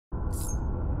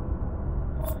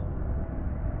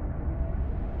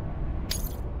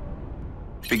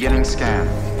Beginning scan.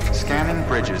 Scanning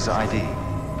Bridges ID.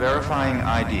 Verifying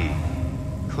ID.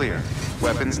 Clear.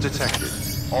 Weapons detected.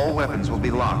 All weapons will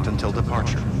be locked until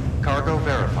departure. Cargo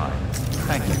verified.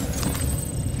 Thank you.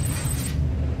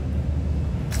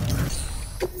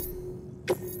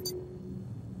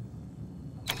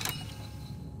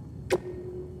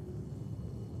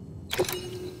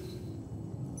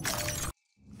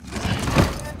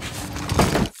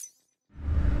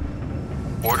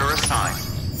 Order assigned.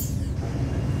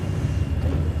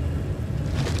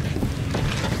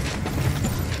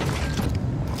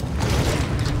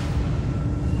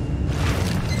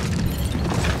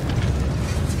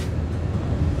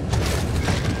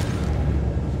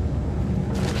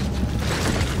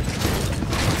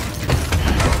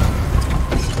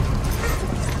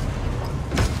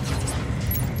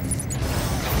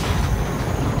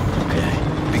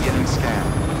 Beginning scan.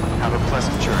 Have a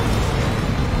pleasant journey.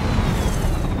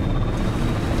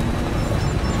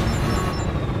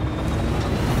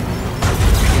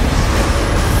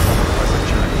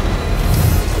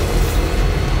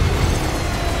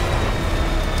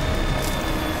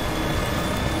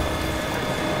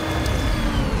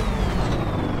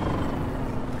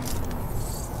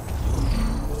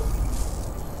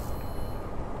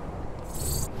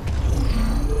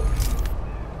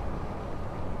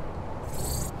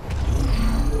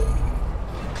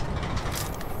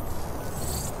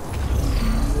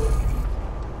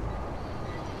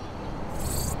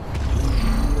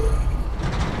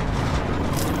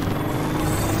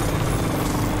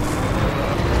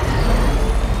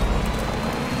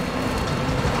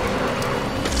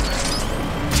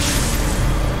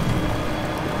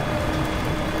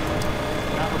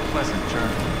 Pleasant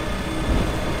journey.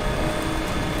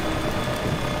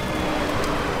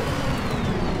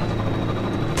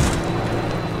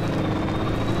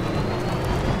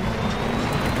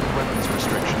 Weapons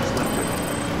restrictions lifted.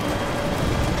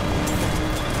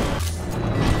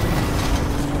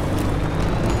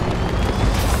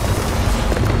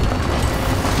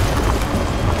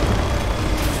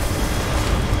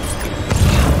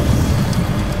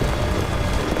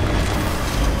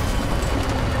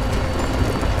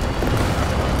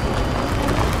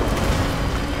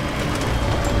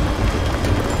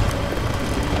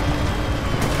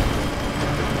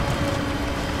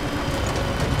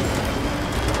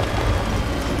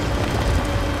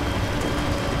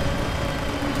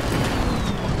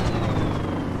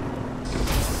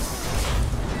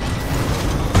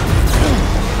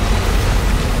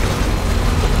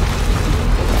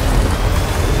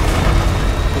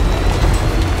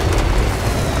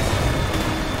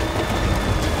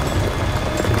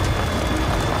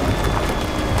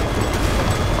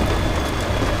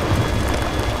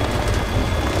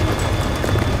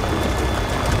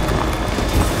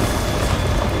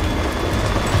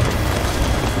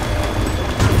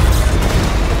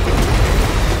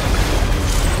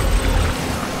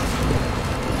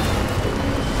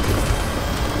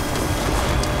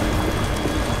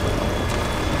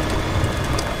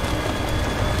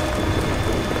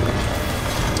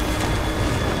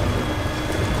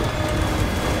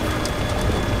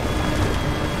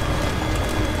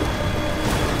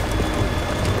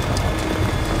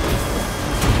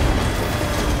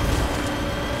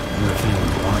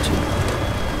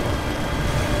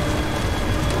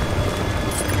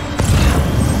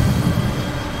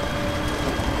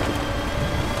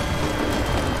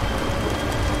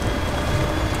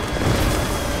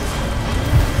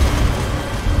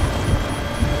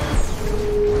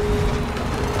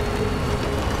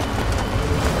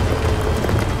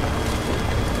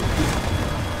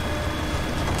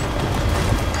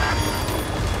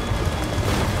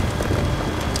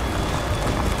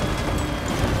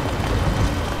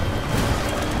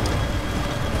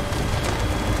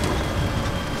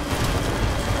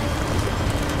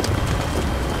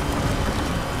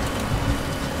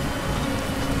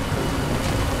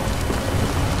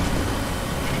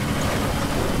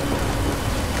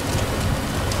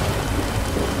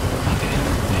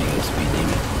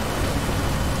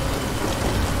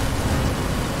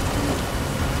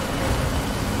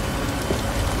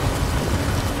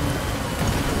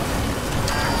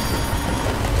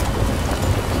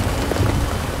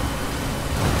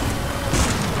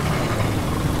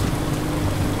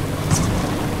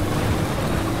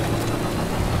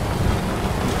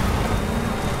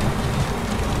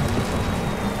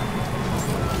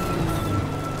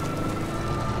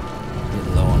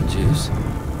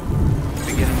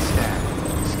 Beginning scan.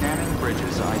 Scanning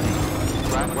Bridges ID.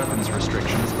 Flat weapons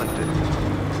restrictions lifted.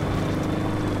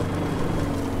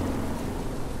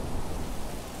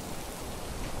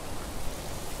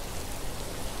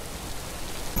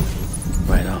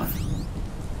 Right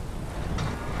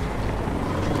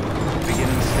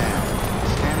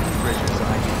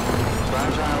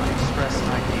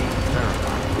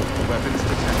Weapons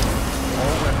detected.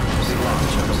 All weapons will be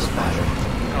launched until dispatch.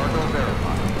 Cargo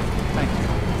verified. Thank you.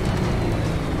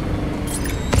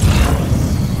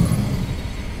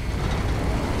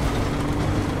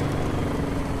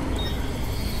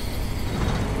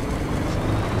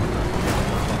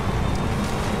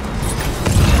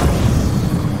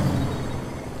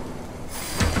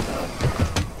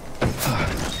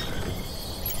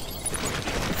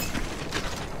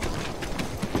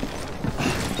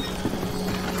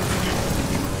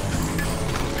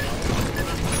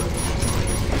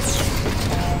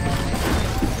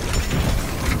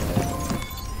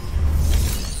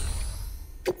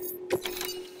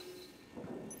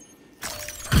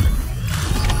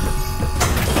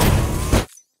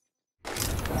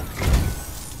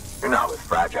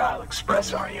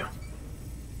 Express, are you?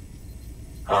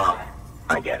 Oh,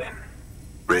 I get it.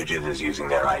 Bridget is using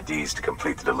their IDs to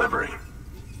complete the delivery.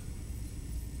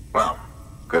 Well,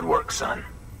 good work, son.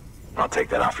 I'll take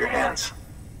that off your hands.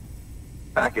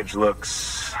 Package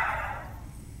looks...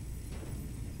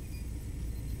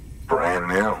 brand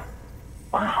new.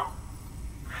 Wow.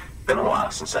 Been a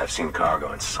while since I've seen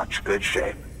cargo in such good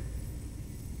shape.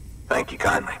 Thank you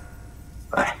kindly.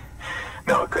 I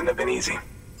know it couldn't have been easy.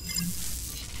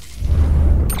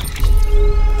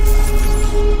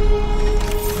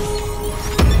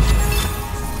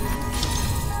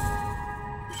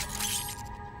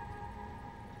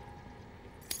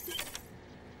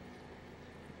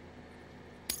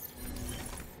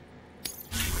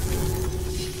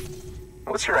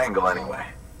 What's your angle anyway?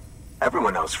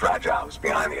 Everyone knows Fragile was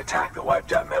behind the attack that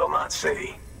wiped out Middlemont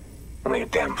City. Only a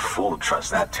damn fool would trust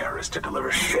that terrorist to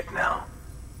deliver shit now.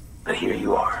 But here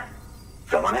you are,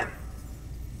 filling in.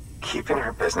 Keeping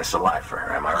her business alive for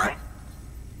her, am I right?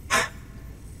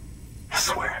 I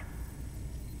swear.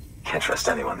 Can't trust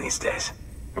anyone these days.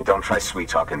 And don't try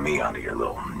sweet-talking me onto your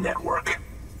little network.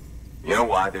 You know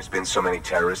why there's been so many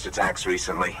terrorist attacks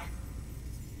recently?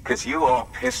 Because you all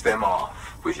pissed them off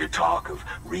with your talk of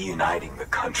reuniting the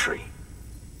country.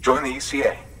 Join the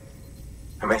UCA.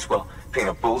 I may as well paint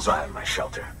a bullseye on my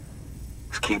shelter.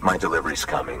 Just keep my deliveries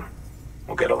coming.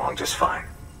 We'll get along just fine.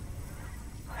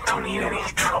 I don't need any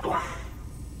trouble.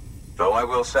 Though I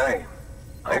will say,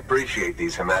 I appreciate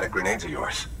these hematic grenades of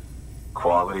yours.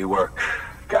 Quality work,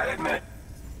 gotta admit.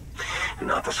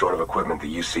 Not the sort of equipment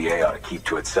the UCA ought to keep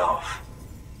to itself.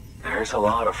 There's a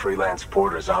lot of freelance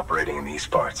porters operating in these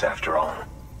parts, after all.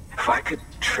 If I could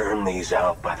churn these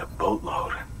out by the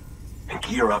boatload and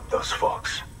gear up those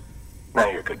folks. Now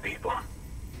you're good people.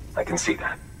 I can see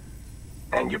that.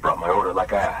 And you brought my order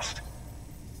like I asked.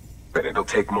 But it'll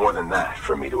take more than that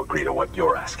for me to agree to what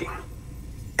you're asking.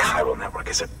 Chiral Network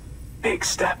is a big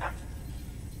step.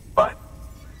 But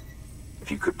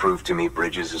if you could prove to me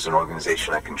Bridges is an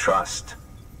organization I can trust...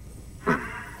 Well,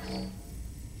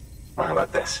 how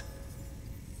about this?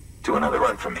 Do another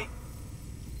run for me.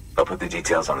 I'll put the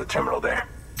details on the terminal there.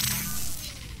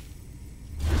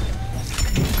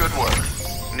 Good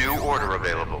work. New order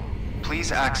available.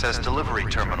 Please access delivery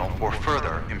terminal for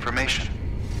further information.